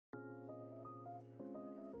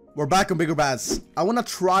We're back on bigger bets. I want to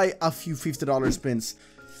try a few $50 spins.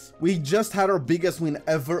 We just had our biggest win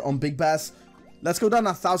ever on big bass. Let's go down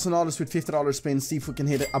 $1,000 with $50 spins, see if we can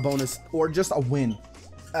hit a bonus or just a win.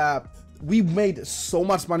 We made so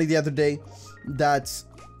much money the other day that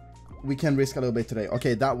we can risk a little bit today.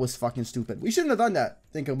 Okay, that was fucking stupid. We shouldn't have done that.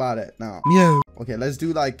 Think about it now. Yeah. Okay, let's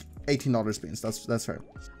do like $18 spins. That's fair.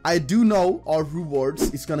 I do know our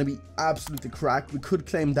rewards is gonna be absolutely cracked. We could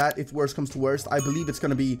claim that if worst comes to worst. I believe it's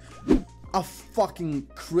gonna be a fucking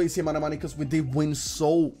crazy amount of money because we did win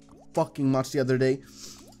so fucking much the other day.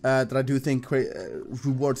 That I do think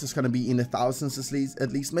rewards is gonna be in the thousands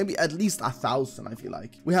at least maybe at least 1,000. I feel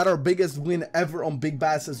like we had our biggest win ever on big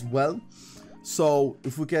bass as well. So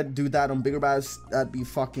if we could do that on bigger bass, that'd be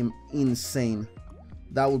fucking insane.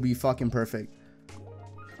 That would be fucking perfect.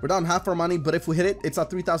 We're down half our money, but if we hit it, it's a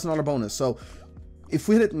 $3,000 bonus. So if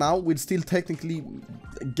we hit it now, we'd still technically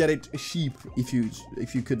get it cheap, if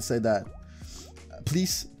you could say that.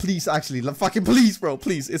 Please, actually, fucking please, bro,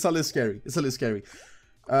 please. It's a little scary. It's a little scary.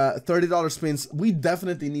 $30 spins. We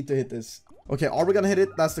definitely need to hit this. Okay, are we gonna hit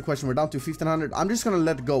it? That's the question. We're down to 1,500. I'm just gonna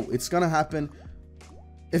let it go. It's gonna happen.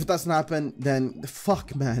 If it doesn't happen, then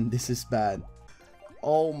fuck, man, this is bad.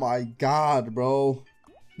 Oh my god, bro.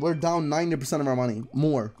 We're down 90% of our money.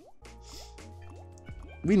 More.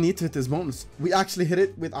 We need to hit this bonus. We actually hit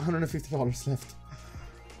it with $150 left.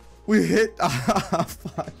 We hit.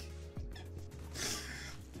 Fuck.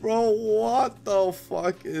 Bro, what the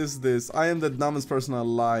fuck is this? I am the dumbest person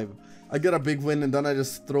alive. I get a big win and then I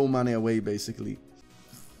just throw money away, basically.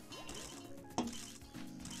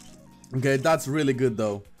 Okay, that's really good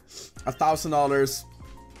though. $1,000.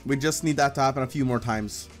 We just need that to happen a few more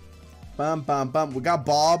times. Bam, bam, bam. We got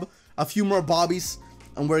Bob. A few more Bobbies.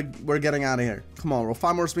 And we're getting out of here. Come on, bro.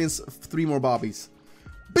 5 more spins, 3 more Bobbies.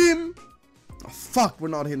 Bim! Oh, fuck, we're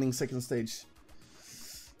not hitting second stage.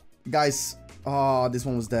 Guys. Oh, this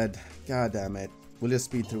one was dead. God damn it. We'll just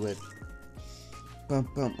speed through it. Bum,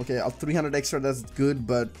 bum. Okay, 300 extra, that's good,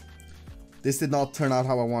 but this did not turn out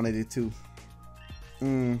how I wanted it to.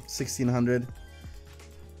 1,600.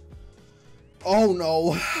 Oh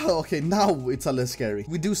no. Okay, now it's a little scary.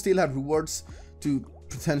 We do still have rewards to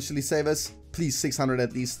potentially save us. Please, 600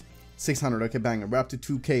 at least. 600, okay, banger. We're up to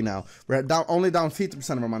 2k now. We're down, only down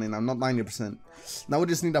 50% of our money now, not 90%. Now we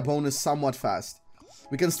just need a bonus somewhat fast.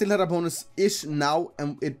 We can still hit a bonus-ish now,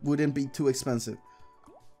 and it wouldn't be too expensive.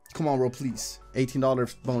 Come on, bro, please.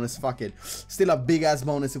 $18 bonus, fuck it. Still a big-ass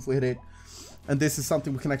bonus if we hit it. And this is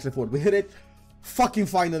something we can actually afford. We hit it. Fucking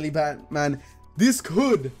finally, man. This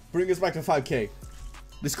could bring us back to 5k.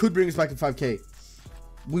 This could bring us back to 5k.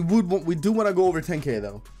 We do want to go over 10k,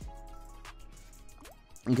 though.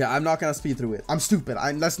 Okay, I'm not gonna speed through it. I'm stupid.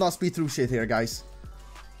 Let's not speed through shit here, guys.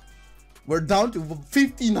 We're down to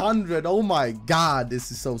 1,500. Oh my god,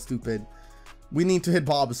 this is so stupid. We need to hit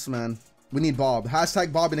Bobs, man. We need Bob.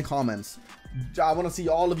 Hashtag Bob in the comments. I want to see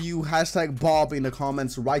all of you hashtag Bob in the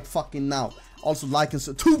comments right fucking now. Also like and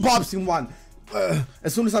so 2 Bobs in 1.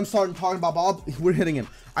 As soon as I'm starting talking about Bob, we're hitting him.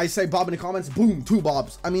 I say Bob in the comments, boom, 2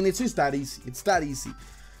 Bobs. I mean, it's just that easy. It's that easy.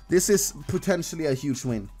 This is potentially a huge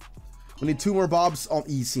win. We need 2 more Bobs. Oh,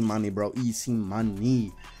 easy money, bro. Easy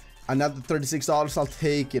money. Another $36. I'll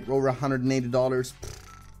take it. Over $180.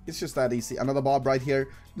 It's just that easy. Another Bob right here.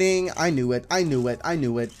 Ding. I knew it. I knew it. I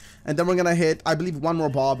knew it. And then we're gonna hit, I believe, 1 more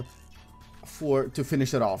Bob to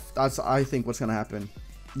finish it off. That's, I think, what's gonna happen.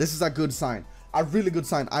 This is a good sign. A really good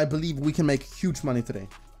sign. I believe we can make huge money today.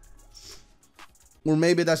 Or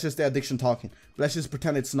maybe that's just the addiction talking. Let's just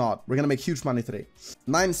pretend it's not. We're gonna make huge money today.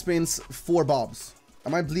 9 spins, 4 Bobs.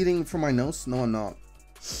 Am I bleeding from my nose? No, I'm not.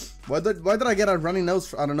 Why did I get a runny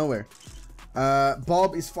nose out of nowhere?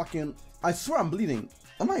 Bob is fucking... I swear I'm bleeding.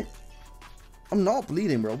 I'm not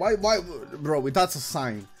bleeding, bro. Why, bro, that's a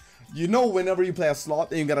sign. You know, whenever you play a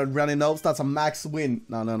slot and you get a runny nose, that's a max win.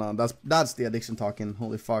 No. That's the addiction talking.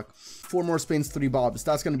 Holy fuck. 4 more spins, 3 Bobs.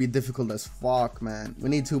 That's gonna be difficult as fuck, man. We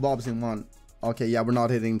need 2 Bobs in 1. Okay, yeah, we're not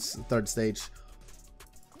hitting 3rd stage.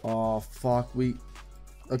 Oh, fuck.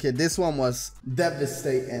 Okay, this one was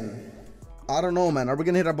devastating. I don't know, man. Are we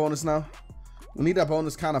gonna hit our bonus now? We need our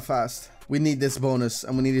bonus kind of fast. We need this bonus,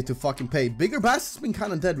 and we need it to fucking pay. Bigger bass has been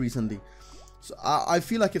kind of dead recently. So I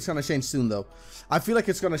feel like it's gonna change soon, though. I feel like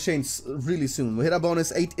it's gonna change really soon. We hit a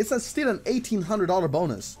bonus 8. It's still an $1,800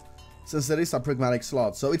 bonus, since there is a pragmatic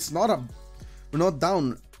slot. So it's not a... We're not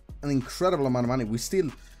down an incredible amount of money. We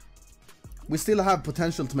still have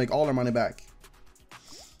potential to make all our money back.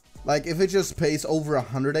 Like, if it just pays over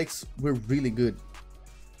 100x, we're really good.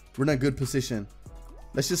 We're in a good position.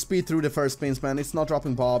 Let's just speed through the first spins, man. It's not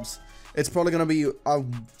dropping Bobs. It's probably gonna be a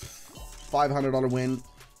 $500 win.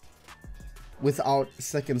 without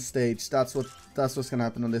second stage. That's what's gonna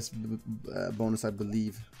happen on this bonus, I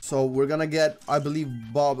believe. So we're gonna get, I believe,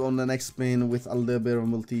 Bob on the next spin with a little bit of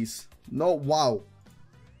multis. No, wow,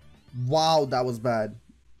 that was bad.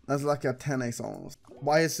 That's like a 10x almost.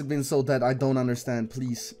 Why has it been so dead? I don't understand.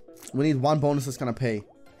 Please, we need one bonus that's gonna pay.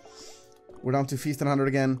 We're down to 1500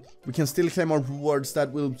 again. We can still claim our rewards.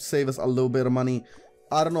 That will save us a little bit of money.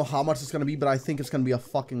 I don't know how much it's gonna be, but I think it's gonna be a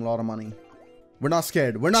fucking lot of money. We're not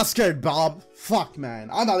scared. We're not scared, Bob. Fuck, man.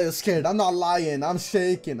 I'm not even scared. I'm not lying. I'm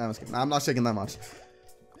shaking. I'm kidding. I'm not shaking that much.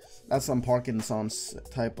 That's some Parkinson's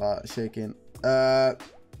type shaking.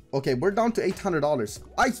 Okay, we're down to $800.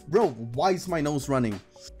 Bro, why is my nose running?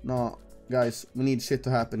 No, guys, we need shit to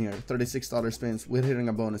happen here. $36 spins. We're hitting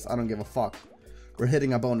a bonus. I don't give a fuck. We're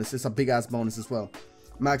hitting a bonus. It's a big ass bonus as well.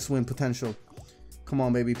 Max win potential. Come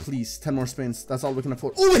on, baby, please. 10 more spins. That's all we can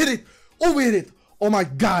afford. Oh, we hit it. Oh, we hit it. Oh my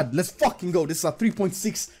god, let's fucking go. This is a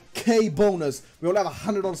 3.6k bonus. We only have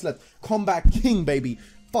 $100 left. Comeback king, baby.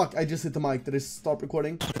 Fuck, I just hit the mic. Did it stop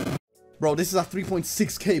recording? Bro, this is a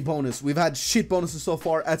 3.6k bonus. We've had shit bonuses so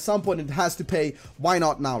far. At some point, it has to pay. Why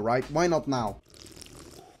not now, right? Why not now?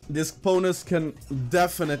 This bonus can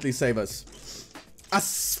definitely save us.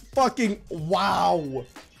 Fucking wow.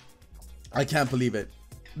 I can't believe it.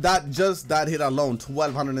 That hit alone,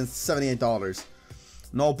 $1,278.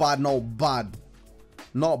 No bad, no bad.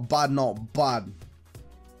 Not bad, not bad.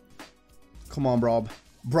 Come on, Brob.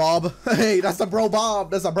 Brob. Hey, that's a bro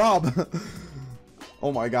Bob. That's a Brob.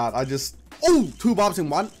 Oh my god, oh, 2 Bobs in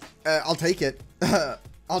one. I'll take it.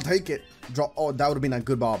 I'll take it. Drop. Oh, that would have been a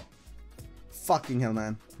good Bob. Fucking hell,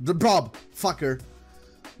 man. The Bob. Fucker.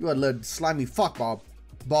 You had let slimy fuck, Bob.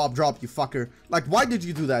 Bob, drop, you fucker. Like, why did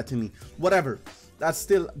you do that to me? Whatever. That's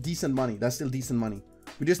still decent money. That's still decent money.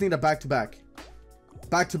 We just need a back-to-back.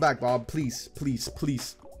 Back-to-back, Bob. Please, please,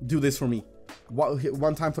 please. Do this for me.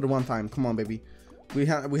 One time for the one time. Come on, baby. We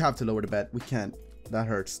have to lower the bet. We can't. That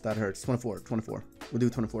hurts. That hurts. 24. We'll do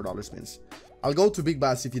 $24 spins. I'll go to Big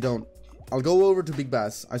Bass if you don't. I'll go over to Big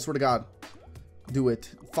Bass. I swear to God. Do it.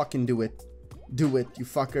 Fucking do it. Do it, you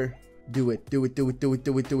fucker. Do it. Do it. Do it. Do it.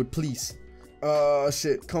 Do it. Do it. Please.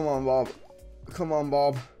 Shit. Come on, Bob. Come on,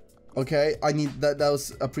 Bob. Okay. I need that. That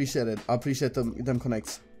was appreciated. I appreciate them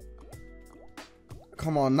connects.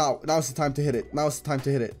 Come on, now's the time to hit it. Now's the time to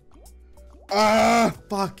hit it. Ah,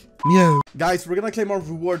 fuck. Meow. Guys, we're gonna claim our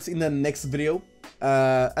rewards in the next video.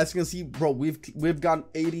 As you can see, bro, we've gotten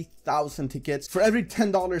 80,000 tickets. For every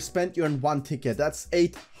 $10 spent, you earn 1 ticket. That's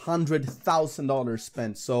 $800,000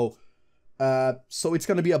 spent. So it's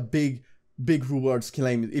gonna be a big rewards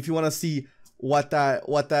claim. If you wanna see what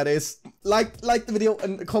that is, like the video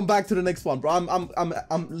and come back to the next one, bro.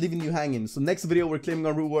 I'm leaving you hanging. So next video we're claiming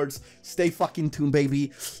our rewards. Stay fucking tuned,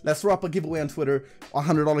 baby. Let's throw up a giveaway on Twitter,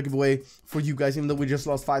 $100 giveaway for you guys, even though we just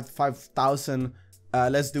lost 5,000.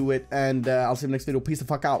 Let's do it, and I'll see you in the next video. Peace the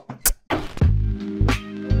fuck out.